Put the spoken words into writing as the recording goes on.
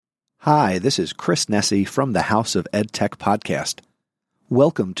Hi, this is Chris Nesi from the House of EdTech podcast.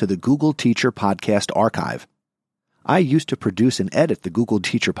 Welcome to the Google Teacher Podcast Archive. I used to produce and edit the Google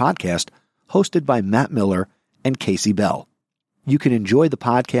Teacher Podcast, hosted by Matt Miller and Casey Bell. You can enjoy the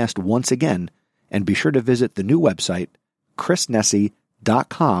podcast once again, and be sure to visit the new website,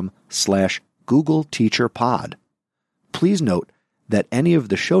 chrisnesi.com/Google Teacher Pod. Please note that any of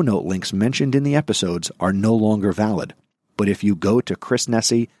the show note links mentioned in the episodes are no longer valid, but if you go to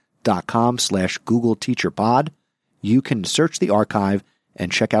chrisnesi.com/Google Teacher Pod, you can search the archive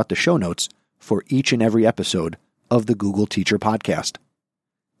and check out the show notes for each and every episode of the Google Teacher Podcast.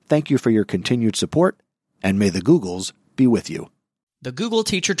 Thank you for your continued support, and may the Googles be with you. The Google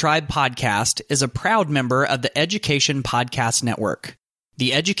Teacher Tribe podcast is a proud member of the Education Podcast Network.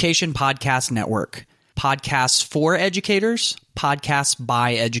 The Education Podcast Network. Podcasts for educators, podcasts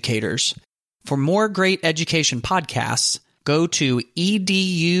by educators. For more great education podcasts, go to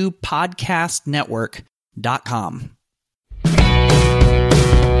edupodcastnetwork.com.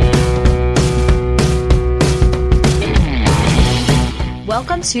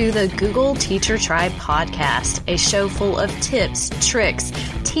 Welcome to the Google Teacher Tribe podcast, a show full of tips, tricks,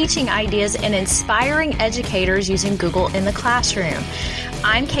 teaching ideas, and inspiring educators using Google in the classroom.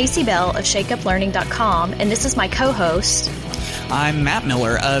 I'm Casey Bell of ShakeUpLearning.com, and this is my co-host. I'm Matt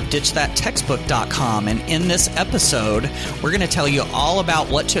Miller of DitchThatTextbook.com, and in this episode, we're going to tell you all about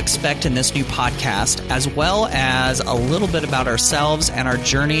what to expect in this new podcast, as well as a little bit about ourselves and our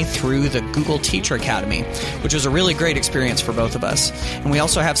journey through the Google Teacher Academy, which was a really great experience for both of us. And we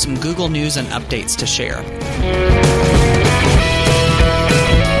also have some Google news and updates to share.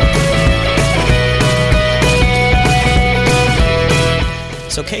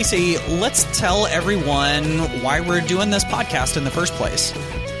 So, Casey, let's tell everyone why we're doing this podcast in the first place.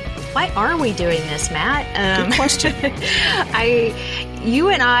 Why are we doing this, Matt? Good question. You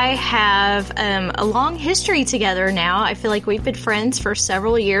and I have a long history together now. I feel like we've been friends for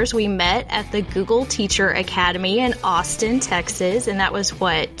several years. We met at the Google Teacher Academy in Austin, Texas, and that was,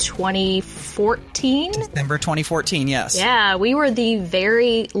 2014? December 2014, yes. Yeah, we were the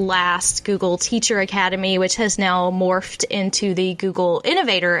very last Google Teacher Academy, which has now morphed into the Google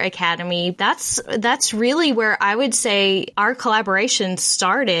Innovator Academy. That's really where I would say our collaboration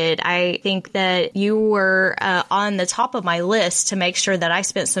started. I think that you were on the top of my list to make sure that I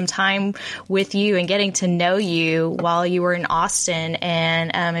spent some time with you and getting to know you while you were in Austin,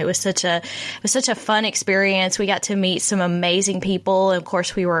 and it was such a fun experience. We got to meet some amazing people, and of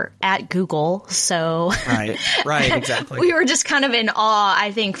course, we were at Google, so right, exactly. We were just kind of in awe,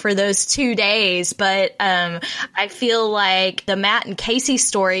 I think, for those 2 days. But I feel like the Matt and Casey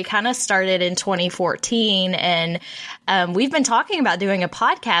story kind of started in 2014, and we've been talking about doing a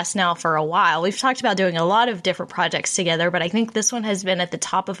podcast now for a while. We've talked about doing a lot of different projects together, but I think this one has been at the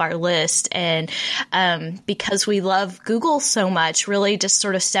top of our list. And because we love Google so much, really just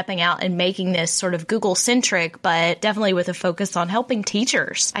sort of stepping out and making this sort of Google-centric, but definitely with a focus on helping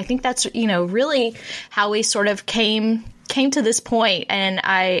teachers. I think that's, really how we sort of came to this point, and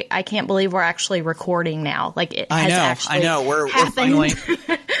I can't believe we're actually recording now. Like, it has actually I know. We're finally...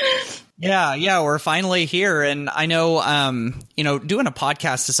 Yeah, we're finally here. And I know, doing a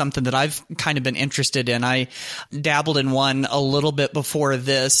podcast is something that I've kind of been interested in. I dabbled in one a little bit before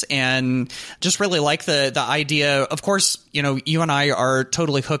this and just really like the idea. Of course, you and I are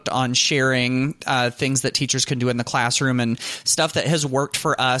totally hooked on sharing things that teachers can do in the classroom and stuff that has worked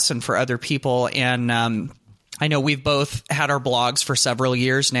for us and for other people. And I know we've both had our blogs for several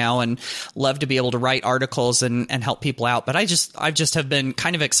years now and love to be able to write articles and help people out. But I just have been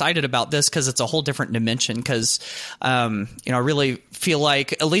kind of excited about this because it's a whole different dimension. Because, I really feel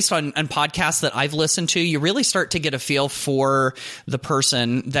like, at least on podcasts that I've listened to, you really start to get a feel for the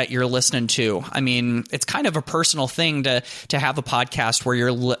person that you're listening to. I mean, it's kind of a personal thing to have a podcast where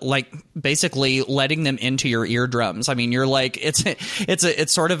you're basically letting them into your eardrums. I mean, you're like,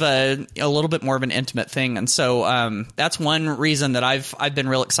 it's sort of a little bit more of an intimate thing. And so that's one reason that I've been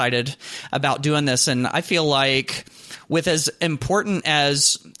real excited about doing this. And I feel like with as important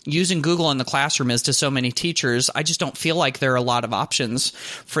as using Google in the classroom is to so many teachers, I just don't feel like there are a lot of options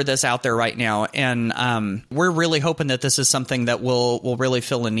for this out there right now. And we're really hoping that this is something that will really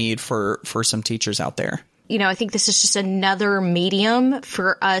fill a need for some teachers out there. I think this is just another medium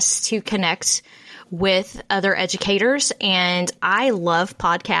for us to connect with other educators. And I love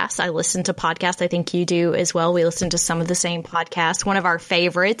podcasts. I listen to podcasts. I think you do as well. We listen to some of the same podcasts. One of our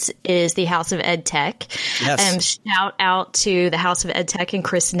favorites is the House of Ed Tech. Yes. Shout out to the House of Ed Tech and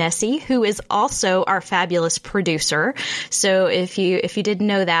Chris Nessie, who is also our fabulous producer. So if you didn't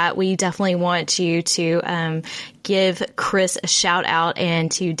know that, we definitely want you to give Chris a shout out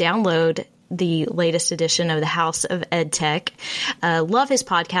and to download the latest edition of the House of Ed Tech. Love his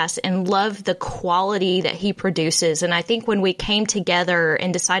podcast and love the quality that he produces. And I think when we came together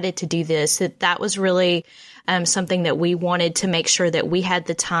and decided to do this, that was really something that we wanted to make sure that we had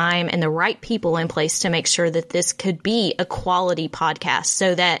the time and the right people in place to make sure that this could be a quality podcast,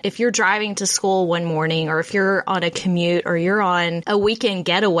 so that if you're driving to school one morning, or if you're on a commute, or you're on a weekend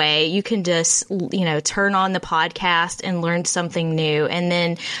getaway, you can just, turn on the podcast and learn something new. And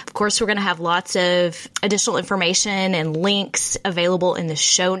then, of course, we're going to have lots of additional information and links available in the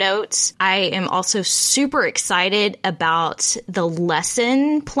show notes. I am also super excited about the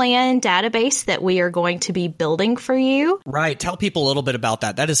lesson plan database that we are going to be building for you. Right. Tell people a little bit about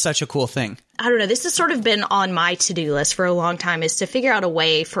that. That is such a cool thing. I don't know. This has sort of been on my to-do list for a long time, is to figure out a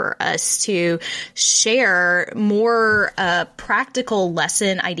way for us to share more practical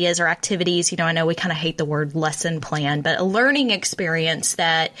lesson ideas or activities. I know we kind of hate the word lesson plan, but a learning experience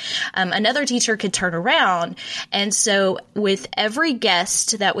that another teacher could turn around. And so with every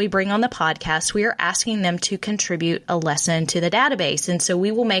guest that we bring on the podcast, we are asking them to contribute a lesson to the database. And so we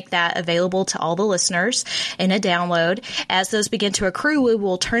will make that available to all the listeners in a download. As those begin to accrue, we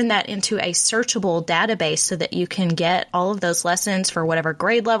will turn that into a searchable database so that you can get all of those lessons for whatever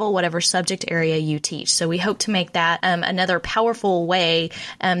grade level, whatever subject area you teach. So we hope to make that another powerful way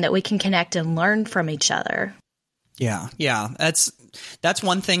that we can connect and learn from each other. Yeah. That's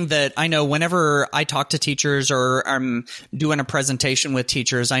one thing that I know whenever I talk to teachers or I'm doing a presentation with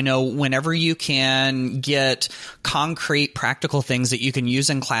teachers, I know whenever you can get concrete, practical things that you can use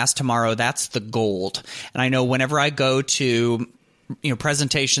in class tomorrow, that's the gold. And I know whenever I go to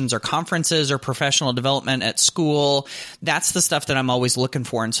presentations or conferences or professional development at school, that's the stuff that I'm always looking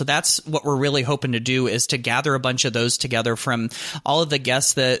for. And so that's what we're really hoping to do, is to gather a bunch of those together from all of the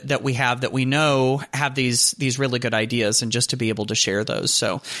guests that we have, that we know have these really good ideas, and just to be able to share those.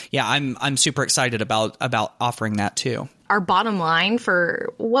 So yeah, I'm super excited about offering that too. Our bottom line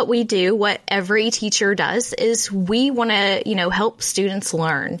for what we do, what every teacher does, is we want to, help students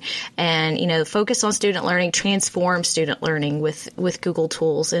learn and, focus on student learning, transform student learning with Google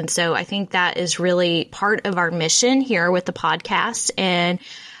tools. And so I think that is really part of our mission here with the podcast. And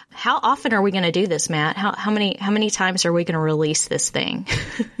how often are we going to do this, Matt? How many times are we going to release this thing?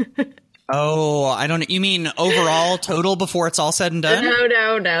 Oh, I don't know. You mean overall total before it's all said and done?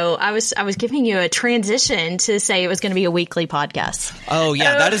 No. I was giving you a transition to say it was going to be a weekly podcast. Oh,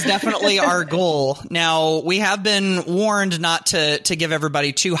 yeah, that is definitely our goal. Now, we have been warned not to give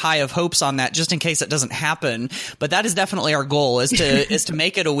everybody too high of hopes on that, just in case it doesn't happen. But that is definitely our goal, is to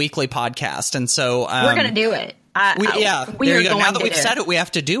make it a weekly podcast. And so we're going to do it. There you go. Now that we've said it, we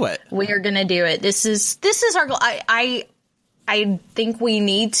have to do it. We are going to do it. This is our goal. I think we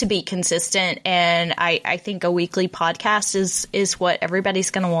need to be consistent, and I think a weekly podcast is what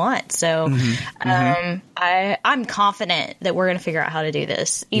everybody's going to want. So I'm confident that we're going to figure out how to do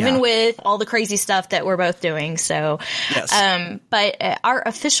this, even with all the crazy stuff that we're both doing. So, yes. But our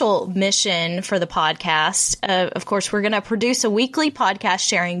official mission for the podcast, of course, we're going to produce a weekly podcast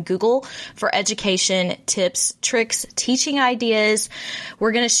sharing Google for education tips, tricks, teaching ideas.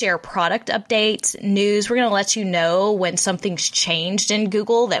 We're going to share product updates, news. We're going to let you know when something's changed in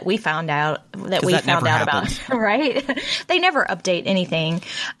Google that we found out about, right? They never update anything.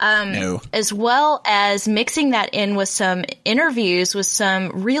 No. As well as mixing that in with some interviews with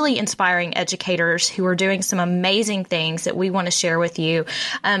some really inspiring educators who are doing some amazing things that we want to share with you.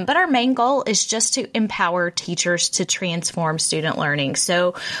 But our main goal is just to empower teachers to transform student learning.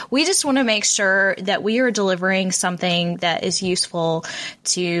 So we just want to make sure that we are delivering something that is useful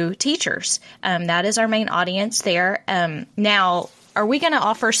to teachers. That is our main audience there. Now, are we going to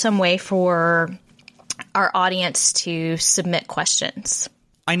offer some way for our audience to submit questions?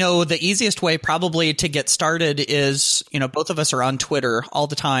 I know the easiest way probably to get started is, both of us are on Twitter all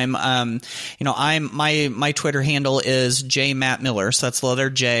the time. My Twitter handle is jmattmiller. So that's the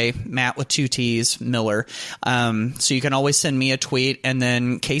letter J, Matt with 2 T's, Miller. So you can always send me a tweet, and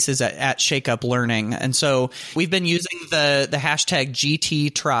then Case's at Shake Up Learning. And so we've been using the hashtag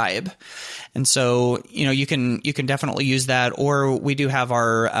GT And so, you can definitely use that, or we do have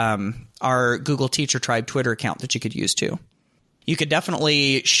our Google Teacher Tribe Twitter account that you could use too. you could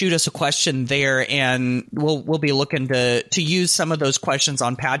definitely shoot us a question there, and we'll be looking to use some of those questions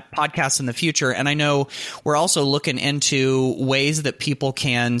on podcasts in the future. And I know we're also looking into ways that people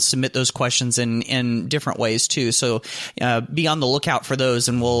can submit those questions in different ways too. So be on the lookout for those,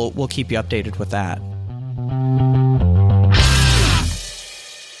 and we'll keep you updated with that.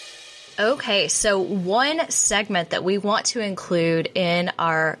 Okay, so one segment that we want to include in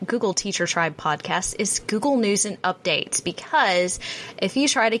our Google Teacher Tribe podcast is Google News and Updates, because if you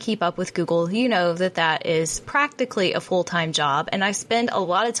try to keep up with Google, you know that is practically a full-time job, and I spend a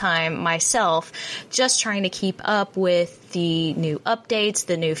lot of time myself just trying to keep up with the new updates,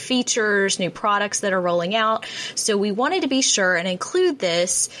 the new features, new products that are rolling out. So we wanted to be sure and include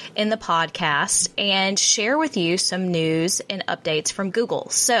this in the podcast and share with you some news and updates from Google.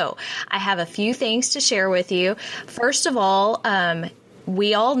 So I have a few things to share with you. First of all,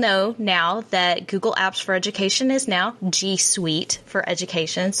 we all know now that Google Apps for Education is now G Suite for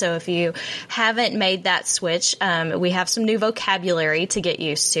Education. So if you haven't made that switch, we have some new vocabulary to get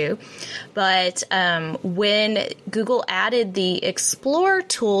used to. But when Google added the Explore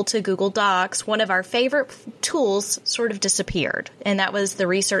tool to Google Docs, one of our favorite tools sort of disappeared. And that was the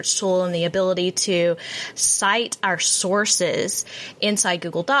research tool and the ability to cite our sources inside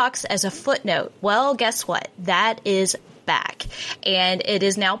Google Docs as a footnote. Well, guess what? That is back, and it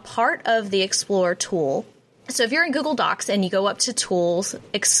is now part of the Explore tool. So if you're in Google Docs and you go up to Tools,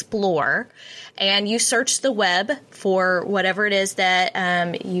 Explore, and you search the web for whatever it is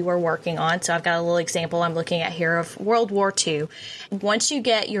that you are working on. So I've got a little example I'm looking at here of World War II. Once you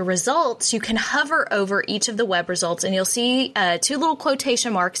get your results, you can hover over each of the web results, and you'll see two little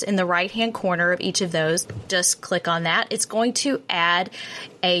quotation marks in the right-hand corner of each of those. Just click on that. It's going to add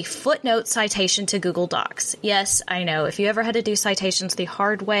a footnote citation to Google Docs. Yes, I know. If you ever had to do citations the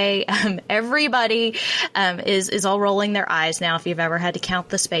hard way, everybody is all rolling their eyes now if you've ever had to count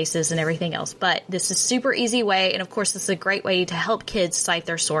the spaces and everything else. But this is a super easy way, and of course, this is a great way to help kids cite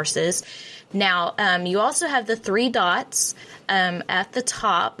their sources. Now, you also have the three dots at the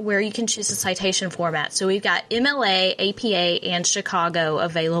top where you can choose a citation format. So we've got MLA, APA, and Chicago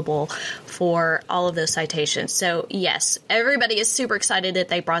available for all of those citations. So yes, everybody is super excited that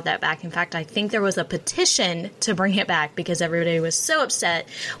they brought that back. In fact, I think there was a petition to bring it back because everybody was so upset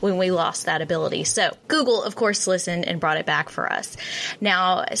when we lost that ability. So Google, of course, listened and brought it back for us.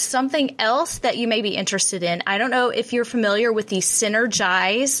 Now, something else that you may be interested in, I don't know if you're familiar with the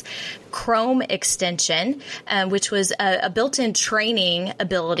Synergize Chrome extension, which was a built-in training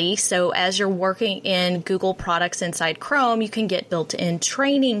ability. So as you're working in Google products inside Chrome, you can get built-in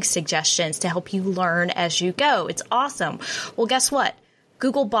training suggestions to help you learn as you go. It's awesome. Well, guess what?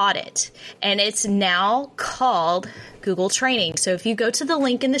 Google bought it, and it's now called Google Training. So if you go to the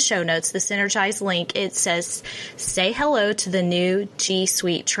link in the show notes, the Synergize link, it says, say hello to the new G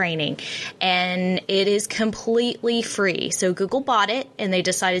Suite training. And it is completely free. So Google bought it, and they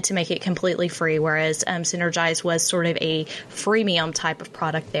decided to make it completely free, whereas Synergize was sort of a freemium type of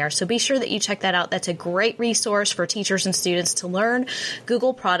product there. So be sure that you check that out. That's a great resource for teachers and students to learn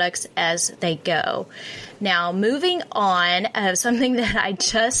Google products as they go. Now, moving on, something that I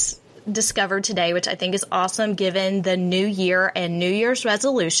just discovered today, which I think is awesome given the new year and New Year's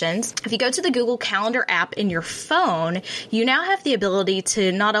resolutions. If you go to the Google Calendar app in your phone, you now have the ability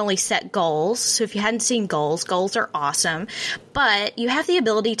to not only set goals. So if you hadn't seen goals are awesome, but you have the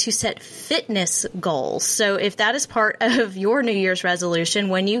ability to set fitness goals. So if that is part of your New Year's resolution,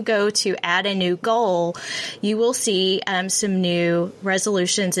 when you go to add a new goal, you will see some new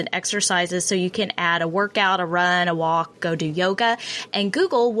resolutions and exercises. So you can add a workout, a run, a walk, go do yoga, and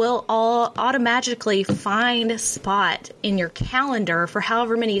Google will all automatically find a spot in your calendar for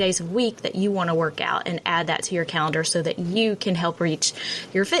however many days a week that you want to work out and add that to your calendar so that you can help reach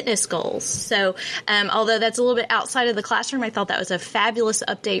your fitness goals. So although that's a little bit outside of the classroom, I thought that was a fabulous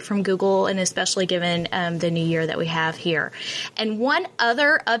update from Google, and especially given the new year that we have here. And one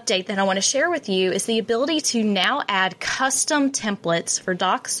other update that I want to share with you is the ability to now add custom templates for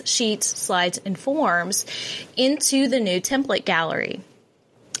docs, sheets, slides, and forms into the new template gallery.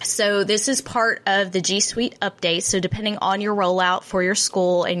 So this is part of the G Suite update. So depending on your rollout for your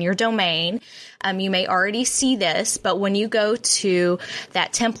school and your domain, you may already see this, but when you go to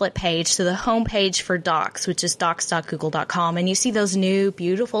that template page, so the home page for Docs, which is docs.google.com, and you see those new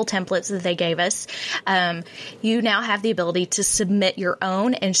beautiful templates that they gave us, you now have the ability to submit your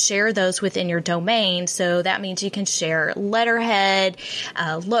own and share those within your domain. So that means you can share letterhead,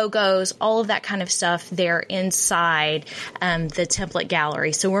 logos, all of that kind of stuff there inside the template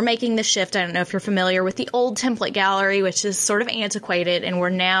gallery. So we're making the shift. I don't know if you're familiar with the old template gallery, which is sort of antiquated, and we're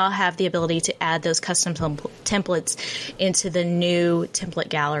now have the ability to add add those custom templates into the new template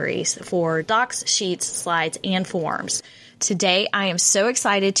galleries for docs, sheets, slides, and forms. Today, I am so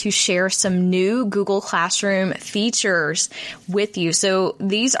excited to share some new Google Classroom features with you. So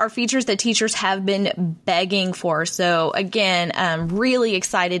these are features that teachers have been begging for. So again, I'm really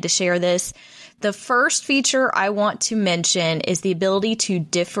excited to share this. The first feature I want to mention is the ability to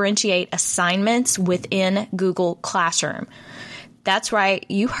differentiate assignments within Google Classroom. That's right.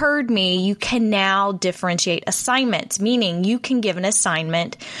 You heard me. You can now differentiate assignments, meaning you can give an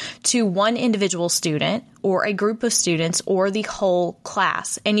assignment to one individual student or a group of students or the whole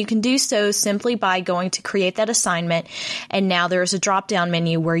class. And you can do so simply by going to create that assignment. And now there's a drop-down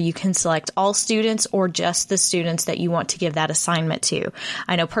menu where you can select all students or just the students that you want to give that assignment to.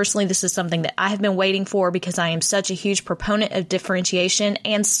 I know personally this is something that I have been waiting for because I am such a huge proponent of differentiation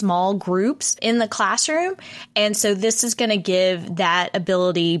and small groups in the classroom. And so this is going to give that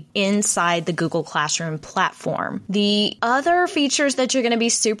ability inside the Google Classroom platform. The other features that you're going to be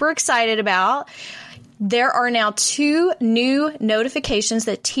super excited about, there are now 2 new notifications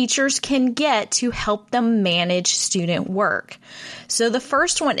that teachers can get to help them manage student work. So the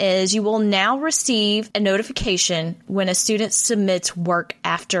first one is you will now receive a notification when a student submits work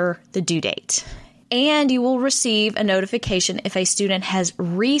after the due date. And you will receive a notification if a student has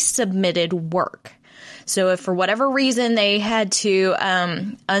resubmitted work. So if for whatever reason they had to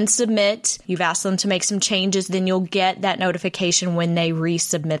unsubmit, you've asked them to make some changes, then you'll get that notification when they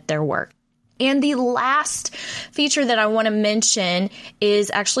resubmit their work. And the last feature that I want to mention is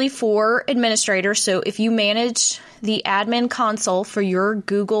actually for administrators. So if you manage the admin console for your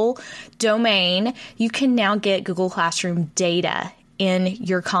Google domain, you can now get Google Classroom data in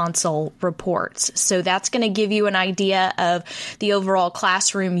your console reports. So that's going to give you an idea of the overall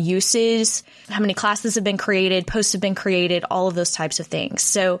classroom uses, how many classes have been created, posts have been created, all of those types of things.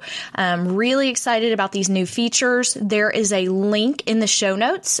 So I'm really excited about these new features. There is a link in the show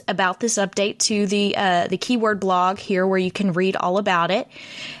notes about this update to the keyword blog here where you can read all about it.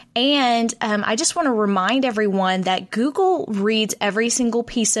 And I just want to remind everyone that Google reads every single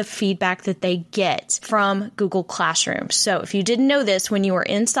piece of feedback that they get from Google Classroom. So if you didn't know this, when you are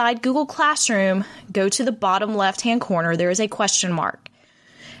inside Google Classroom, go to the bottom left-hand corner. There is a question mark.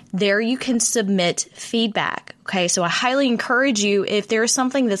 There you can submit feedback. Okay, so I highly encourage you, if there's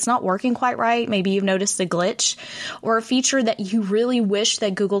something that's not working quite right, maybe you've noticed a glitch or a feature that you really wish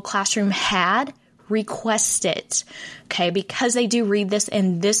that Google Classroom had, request it, okay, because they do read this,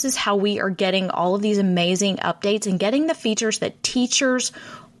 and this is how we are getting all of these amazing updates and getting the features that teachers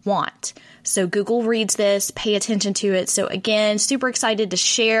want. So Google reads this, pay attention to it. So again, super excited to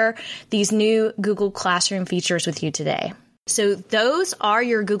share these new Google Classroom features with you today. So those are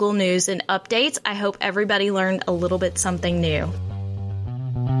your Google News and updates. I hope everybody learned a little bit something new.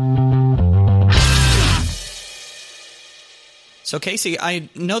 So Casey, I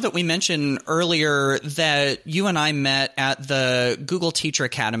know that we mentioned earlier that you and I met at the Google Teacher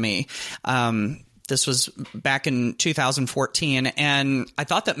Academy. This was back in 2014, and I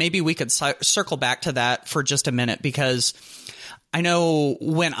thought that maybe we could circle back to that for just a minute, because I know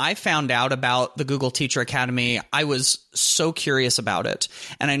when I found out about the Google Teacher Academy, I was so curious about it.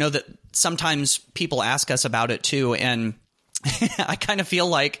 And I know that sometimes people ask us about it too, and I kind of feel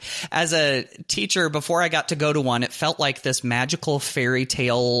like as a teacher, before I got to go to one, it felt like this magical fairy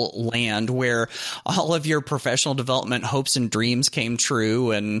tale land where all of your professional development hopes and dreams came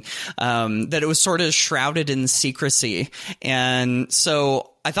true, and that it was sort of shrouded in secrecy. And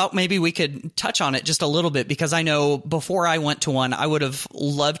so I thought maybe we could touch on it just a little bit, because I know before I went to one, I would have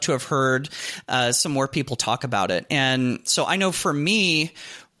loved to have heard some more people talk about it. And so I know for me,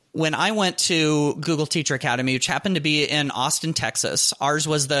 when I went to Google Teacher Academy, which happened to be in Austin, Texas, ours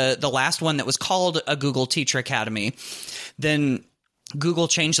was the last one that was called a Google Teacher Academy. Then Google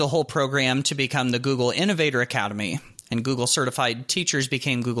changed the whole program to become the Google Innovator Academy, and Google Certified Teachers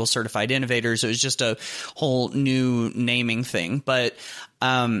became Google Certified Innovators. It was just a whole new naming thing. But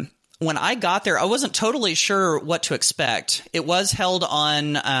when I got there, I wasn't totally sure what to expect. It was held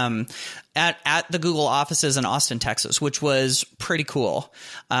on at the Google offices in Austin, Texas, which was pretty cool.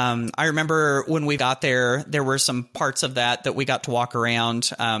 I remember when we got there, there were some parts of that we got to walk around.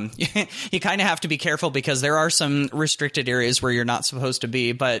 You kind of have to be careful because there are some restricted areas where you're not supposed to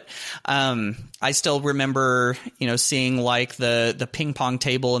be. But I still remember, seeing like the ping pong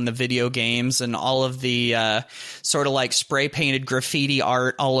table and the video games and all of the sort of like spray painted graffiti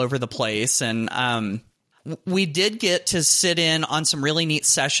art all over the place. And we did get to sit in on some really neat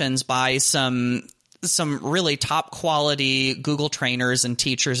sessions by some really top quality Google trainers and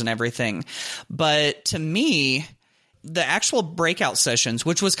teachers and everything. But to me, the actual breakout sessions,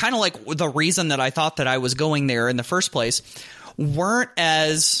 which was kind of like the reason that I thought that I was going there in the first place, weren't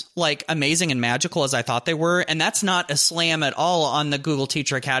as like amazing and magical as I thought they were. And that's not a slam at all on the Google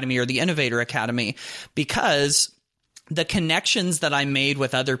Teacher Academy or the Innovator Academy, because the connections that I made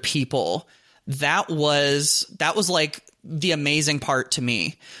with other people, that was like the amazing part to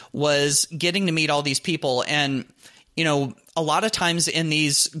me, was getting to meet all these people. And, you know, a lot of times in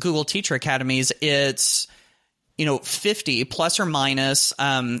these Google Teacher Academies, it's, 50 plus or minus,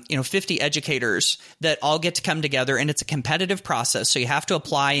 50 educators that all get to come together, and it's a competitive process. So you have to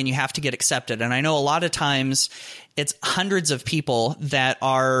apply and you have to get accepted. And I know a lot of times it's hundreds of people that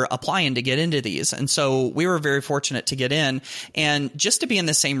are applying to get into these. And so we were very fortunate to get in, and just to be in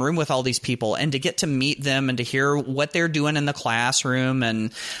the same room with all these people and to get to meet them and to hear what they're doing in the classroom,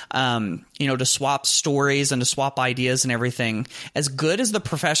 and, to swap stories and to swap ideas and everything. As good as the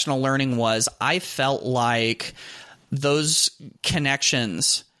professional learning was, I felt like those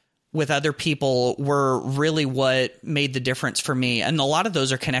connections with other people were really what made the difference for me. And a lot of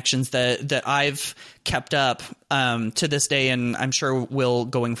those are connections that I've kept up to this day, and I'm sure will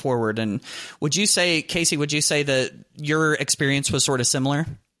going forward. And would you say, Casey, that your experience was sort of similar?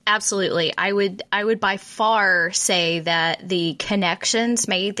 Absolutely. I would by far say that the connections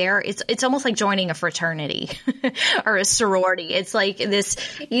made there, it's almost like joining a fraternity or a sorority. It's like this,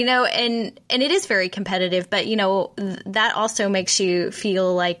 and it is very competitive, but that also makes you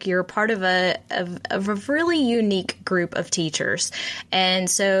feel like you're part of a really unique group of teachers. And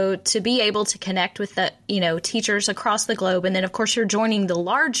so to be able to connect with the, teachers across the globe, and then of course you're joining the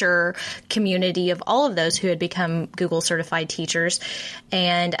larger community of all of those who had become Google certified teachers.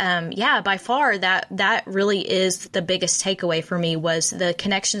 And by far that really is the biggest takeaway for me, was the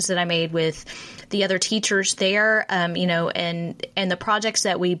connections that I made with the other teachers there, and the projects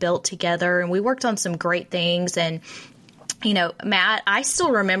that we built together. And we worked on some great things. And, Matt, I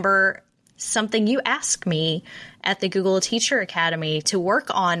still remember something you asked me at the Google Teacher Academy to work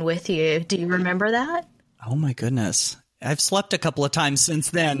on with you. Do you remember that? Oh my goodness. I've slept a couple of times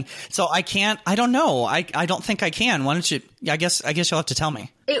since then, so I don't know. I don't think I can. Why don't you, I guess you'll have to tell me.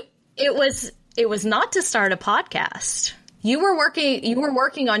 It was not to start a podcast. You were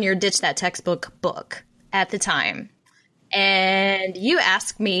working on your Ditch That Textbook book at the time, and you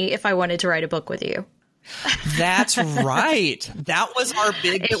asked me if I wanted to write a book with you. That's right. That was our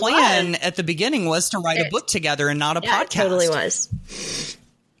big plan at the beginning, was to write a book together and not a podcast. It totally was.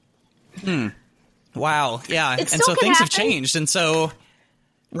 Wow. Yeah. And so things have changed. And so,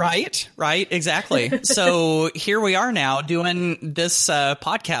 right, exactly. So here we are now doing this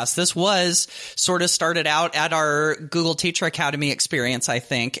podcast. This was sort of started out at our Google Teacher Academy experience, I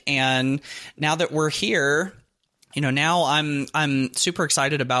think. And now that we're here, now I'm super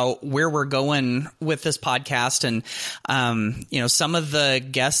excited about where we're going with this podcast, and, some of the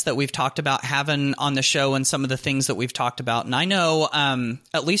guests that we've talked about having on the show, and some of the things that we've talked about. And I know,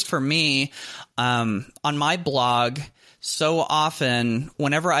 at least for me, on my blog, so often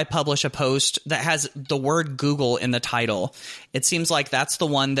whenever I publish a post that has the word Google in the title, it seems like that's the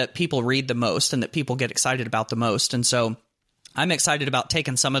one that people read the most and that people get excited about the most. And so I'm excited about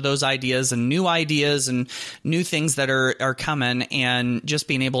taking some of those ideas and new things that are coming, and just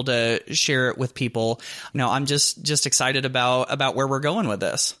being able to share it with people. I'm just excited about where we're going with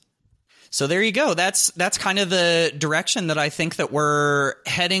this. So there you go. That's kind of the direction that I think that we're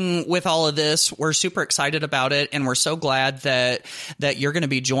heading with all of this. We're super excited about it, and we're so glad that you're going to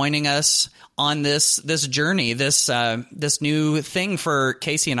be joining us on this journey, this new thing for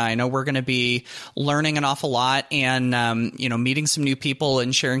Casey and I. I know we're going to be learning an awful lot, and meeting some new people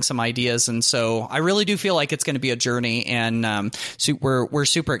and sharing some ideas. And so I really do feel like it's going to be a journey, and so we're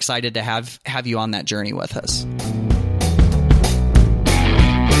super excited to have you on that journey with us.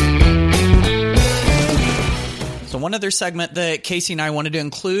 So one other segment that Casey and I wanted to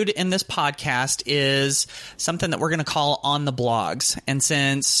include in this podcast is something that we're going to call On the Blogs. And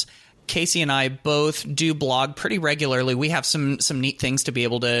since Casey and I both do blog pretty regularly, we have some neat things to be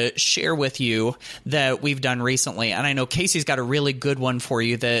able to share with you that we've done recently. And I know Casey's got a really good one for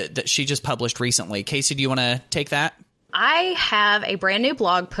you that she just published recently. Casey, do you want to take that? I have a brand new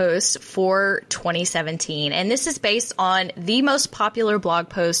blog post for 2017, and this is based on the most popular blog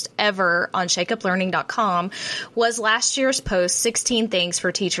post ever on shakeuplearning.com, was last year's post, 16 Things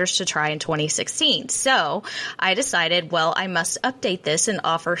for Teachers to Try in 2016. So I decided, I must update this and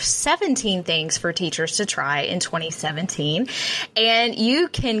offer 17 things for teachers to try in 2017. And you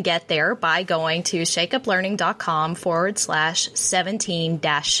can get there by going to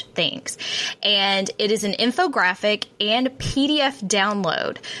shakeuplearning.com/17-things. And it is an infographic and PDF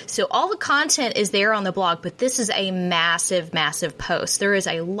download. So all the content is there on the blog, but this is a massive, massive post. There is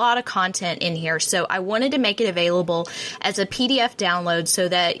a lot of content in here. So I wanted to make it available as a PDF download so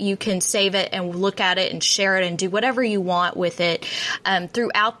that you can save it and look at it and share it and do whatever you want with it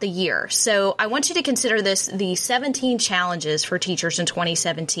throughout the year. So I want you to consider this the 17 challenges for teachers in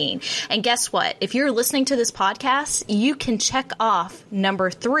 2017. And guess what? If you're listening to this podcast, you can check off number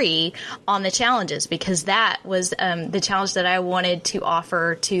 3 on the challenges, because that was the challenge that I wanted to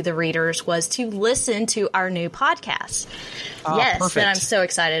offer to the readers, was to listen to our new podcast. Yes, perfect. that I'm so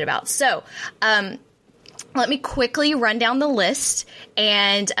excited about. So, let me quickly run down the list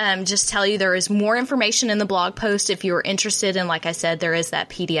and just tell you there is more information in the blog post if you're interested. And like I said, there is that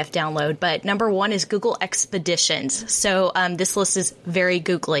PDF download. But number 1 is Google Expeditions. So this list is very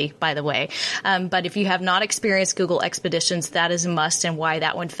googly, by the way. But if you have not experienced Google Expeditions, that is a must, and why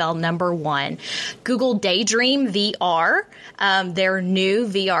that one fell number 1. Google Daydream VR, their new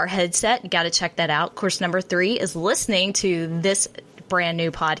VR headset. You got to check that out. Of course, number 3 is listening to this brand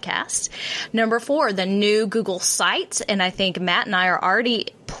new podcast. Number 4, the new Google Sites. And I think Matt and I are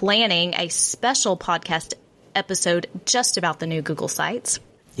already planning a special podcast episode just about the new Google Sites.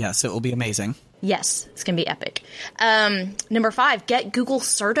 Yes, it will be amazing. Yes, it's going to be epic. Number 5, get Google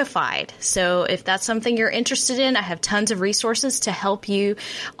certified. So if that's something you're interested in, I have tons of resources to help you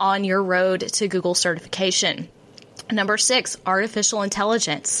on your road to Google certification. Number 6, artificial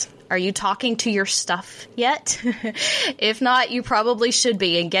intelligence. Are you talking to your stuff yet? If not, you probably should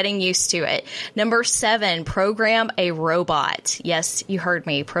be, and getting used to it. Number 7, program a robot. Yes, you heard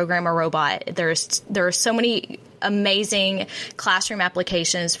me. Program a robot. There are so many amazing classroom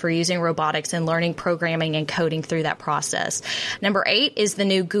applications for using robotics and learning programming and coding through that process. Number 8 is the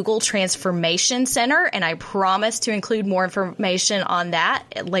new Google Transformation Center, and I promise to include more information on that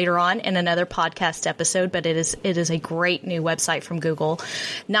later on in another podcast episode, but it is a great new website from Google.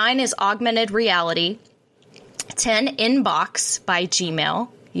 9 is augmented reality. 10, Inbox by Gmail.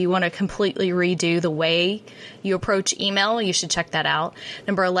 You want to completely redo the way you approach email, you should check that out.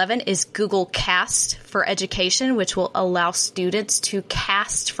 Number 11 is Google Cast for Education, which will allow students to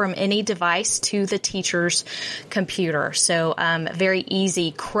cast from any device to the teacher's computer. So very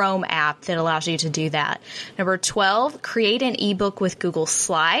easy Chrome app that allows you to do that. Number 12, create an ebook with Google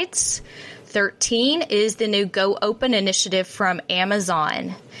Slides. 13 is the new Go Open initiative from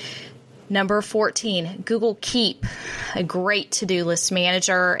Amazon. Number 14, Google Keep, a great to-do list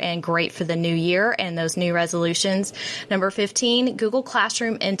manager and great for the new year and those new resolutions. Number 15, Google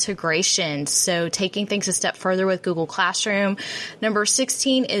Classroom integration, so taking things a step further with Google Classroom. Number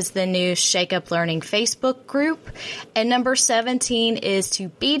 16 is the new Shake Up Learning Facebook group. And number 17 is to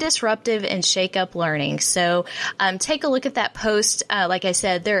be disruptive and shake up learning. So take a look at that post. Like I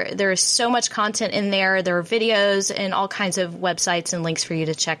said, there is so much content in there. There are videos and all kinds of websites and links for you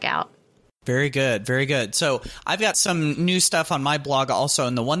to check out. Very good. Very good. So I've got some new stuff on my blog also.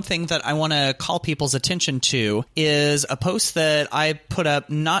 And the one thing that I want to call people's attention to is a post that I put up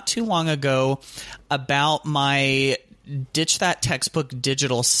not too long ago about my Ditch That Textbook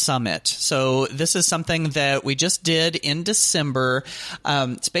Digital Summit. So this is something that we just did in December.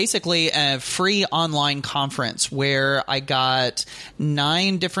 It's basically a free online conference where I got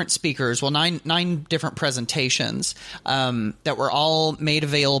 9 different speakers, nine different presentations that were all made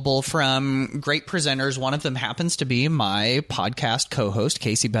available from great presenters. One of them happens to be my podcast co-host,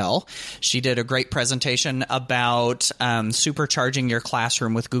 Casey Bell. She did a great presentation about supercharging your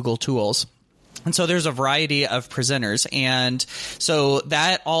classroom with Google tools. And so there's a variety of presenters. And so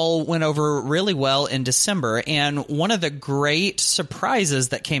that all went over really well in December. And one of the great surprises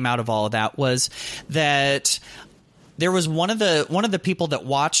that came out of all of that was that there was one of the people that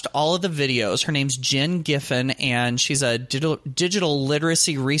watched all of the videos. Her name's Jen Giffen, and she's a digital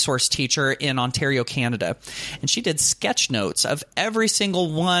literacy resource teacher in Ontario, Canada. And she did sketch notes of every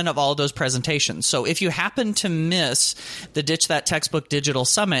single one of all of those presentations. So if you happen to miss the Ditch That Textbook Digital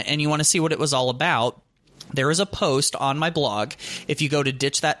Summit and you want to see what it was all about, there is a post on my blog. If you go to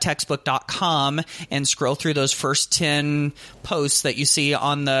ditchthattextbook.com and scroll through those first 10 posts that you see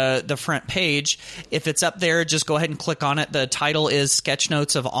on the front page, if it's up there, just go ahead and click on it. The title is Sketch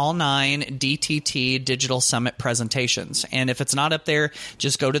Notes of All 9 DTT Digital Summit Presentations. And if it's not up there,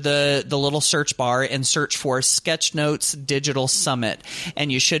 just go to the little search bar and search for Sketch Notes Digital Summit, and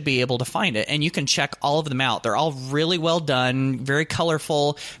you should be able to find it. And you can check all of them out. They're all really well done, very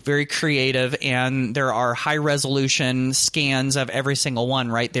colorful, very creative, and there are high resolution scans of every single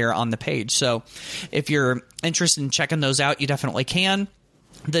one right there on the page. So if you're interested in checking those out, you definitely can.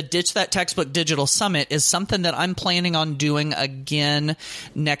 the Ditch That Textbook Digital Summit is something that I'm planning on doing again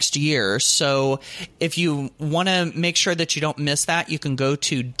next year. So if you want to make sure that you don't miss that, you can go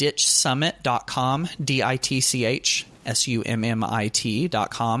to ditchsummit.com,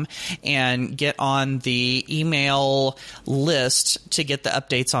 ditchsummit.com, and get on the email list to get the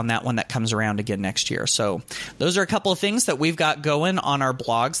updates on that one that comes around again next year. So those are a couple of things that we've got going on our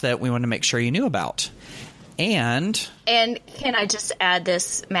blogs that we want to make sure you knew about. And can I just add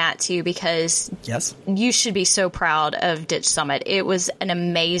this, Matt, too, because yes, you should be so proud of Ditch Summit. It was an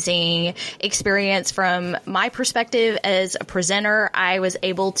amazing experience from my perspective as a presenter. I was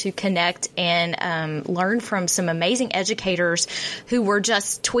able to connect and learn from some amazing educators who were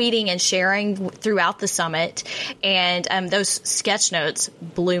just tweeting and sharing throughout the summit. And those sketch notes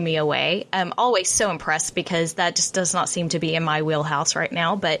blew me away. I'm always so impressed because that just does not seem to be in my wheelhouse right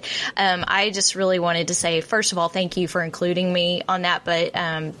now. But I just really wanted to say, first of all, thank you for including me on that. But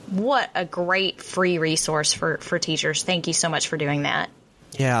what a great free resource for teachers. Thank you so much for doing that.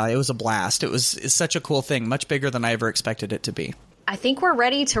 Yeah, it was a blast. It's such a cool thing, much bigger than I ever expected it to be. I think we're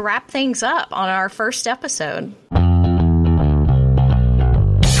ready to wrap things up on our first episode.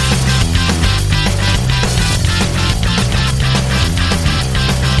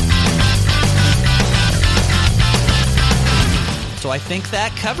 So I think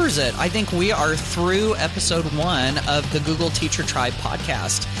that covers it. I think we are through episode 1 of the Google Teacher Tribe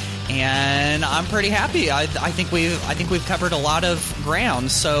podcast, and I'm pretty happy. I think we've covered a lot of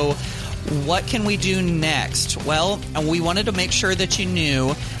ground. So what can we do next? Well, we wanted to make sure that you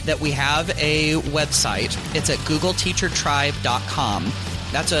knew that we have a website. It's at googleteachertribe.com.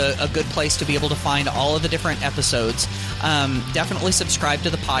 That's a good place to be able to find all of the different episodes. Definitely subscribe to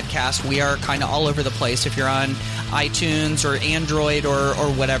the podcast. We are kind of all over the place. If you're on iTunes or Android or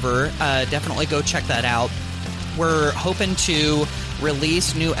whatever, definitely go check that out. We're hoping to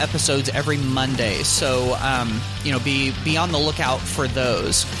release new episodes every Monday, so be on the lookout for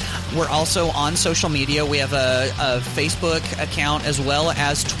those. We're also on social media. We have a Facebook account as well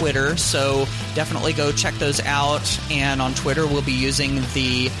as Twitter, so definitely go check those out. And on Twitter, we'll be using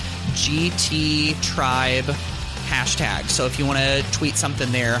the GT Tribe hashtag. So if you want to tweet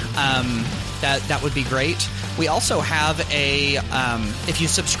something there, that would be great. We also have if you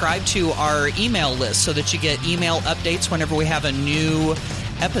subscribe to our email list so that you get email updates whenever we have a new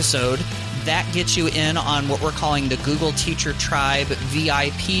episode, that gets you in on what we're calling the Google Teacher Tribe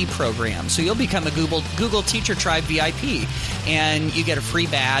VIP program. So you'll become a Google Teacher Tribe VIP, and you get a free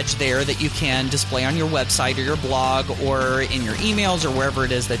badge there that you can display on your website or your blog or in your emails or wherever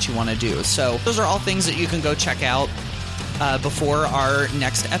it is that you want to do. So those are all things that you can go check out before our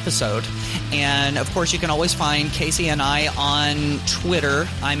next episode. And of course, you can always find Casey and I on Twitter.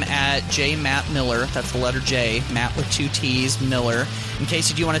 I'm at jmattmiller. That's the letter J, Matt with 2 T's, Miller. And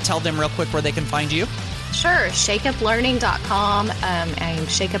Casey, do you want to tell them real quick where they can find you? Sure. ShakeUpLearning.com. I'm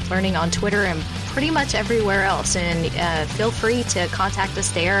ShakeUpLearning on Twitter and pretty much everywhere else. And feel free to contact us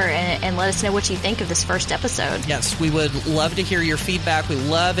there and let us know what you think of this first episode. Yes, we would love to hear your feedback. We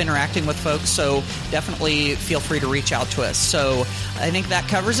love interacting with folks, so definitely feel free to reach out to us. So I think that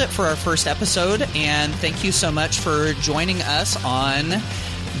covers it for our first episode. And thank you so much for joining us on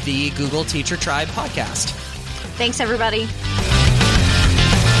the Google Teacher Tribe podcast. Thanks, everybody.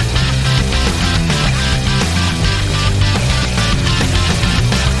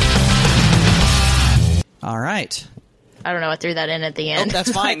 All right. I don't know. I threw that in at the end. Oh,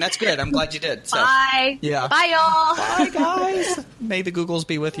 that's fine. That's good. I'm glad you did. So. Bye. Yeah. Bye, y'all. Bye, guys. May the Googles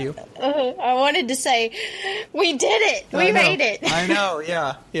be with you. I wanted to say, we did it. We made it. I know.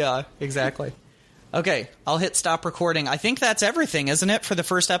 Yeah. Yeah, exactly. Okay. I'll hit stop recording. I think that's everything, isn't it, for the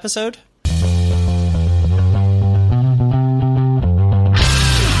first episode?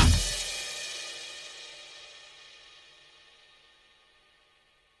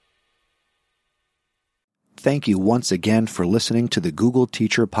 Thank you once again for listening to the Google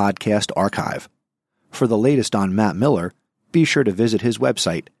Teacher Podcast Archive. For the latest on Matt Miller, be sure to visit his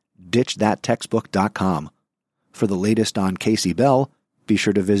website, ditchthattextbook.com. For the latest on Casey Bell, be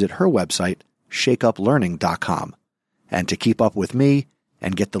sure to visit her website, shakeuplearning.com. And to keep up with me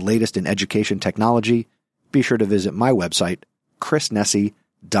and get the latest in education technology, be sure to visit my website,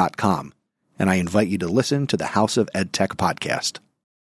 chrisnessy.com. And I invite you to listen to the House of EdTech podcast.